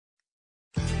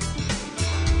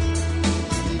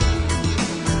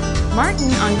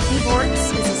Martin on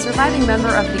keyboards is a surviving member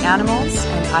of the Animals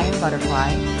and I Am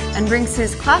Butterfly, and brings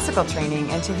his classical training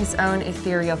into his own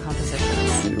ethereal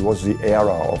compositions. It was the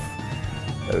era of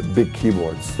big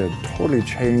keyboards that totally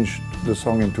changed the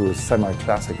song into a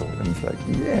semi-classical, and it's like,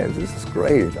 yeah, this is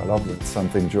great, I love it.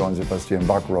 Something Johann Sebastian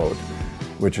Bach wrote,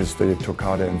 which is the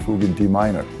Toccata and Fugue in D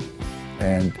minor.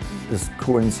 And this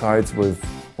coincides with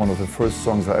one of the first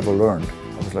songs I ever learned.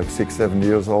 I was like 6, 7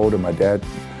 years old, and my dad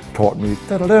taught me,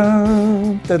 and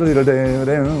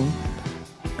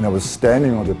I was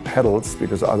standing on the pedals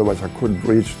because otherwise I couldn't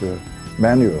reach the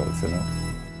manuals, you know.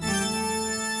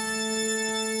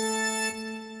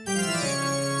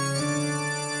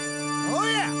 Oh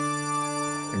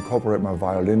yeah! Incorporate my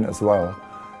violin as well,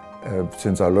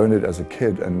 since I learned it as a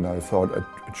kid, and I thought it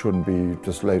shouldn't be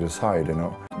just laid aside, you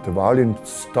know. The violin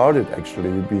started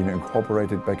actually being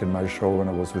incorporated back in my show when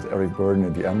I was with Eric Burdon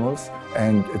in the Animals,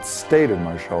 and it stayed in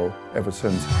my show ever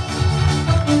since.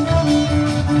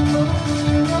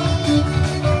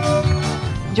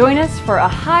 Join us for a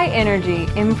high-energy,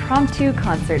 impromptu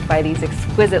concert by these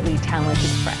exquisitely talented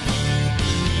friends.